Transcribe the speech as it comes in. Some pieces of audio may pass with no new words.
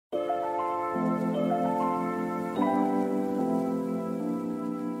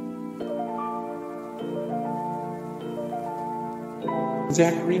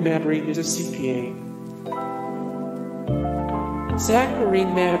Zachary Mabry is a CPA. Zachary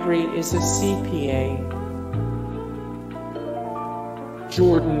Mabry is a CPA.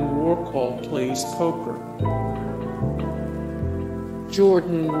 Jordan Warkol plays poker.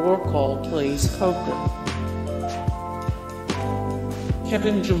 Jordan Warkol plays poker.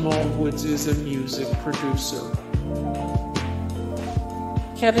 Kevin Jamal Woods is a music producer.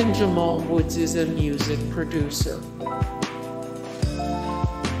 Kevin Jamal Woods is a music producer.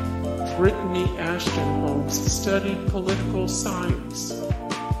 Brittany Ashton Holmes studied political science.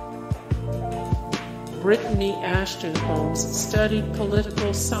 Brittany Ashton Holmes studied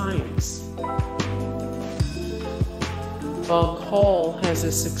political science. Warkol has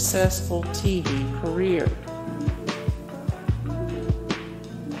a successful TV career.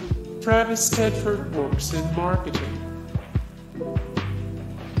 Travis Tedford works in marketing.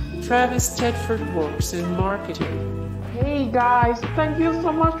 Travis Tedford works in marketing. Hey guys, thank you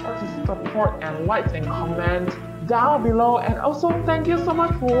so much for the support and likes and comments down below, and also thank you so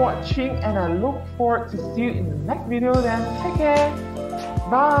much for watching, and I look forward to see you in the next video. Then take care,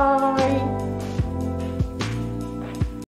 bye.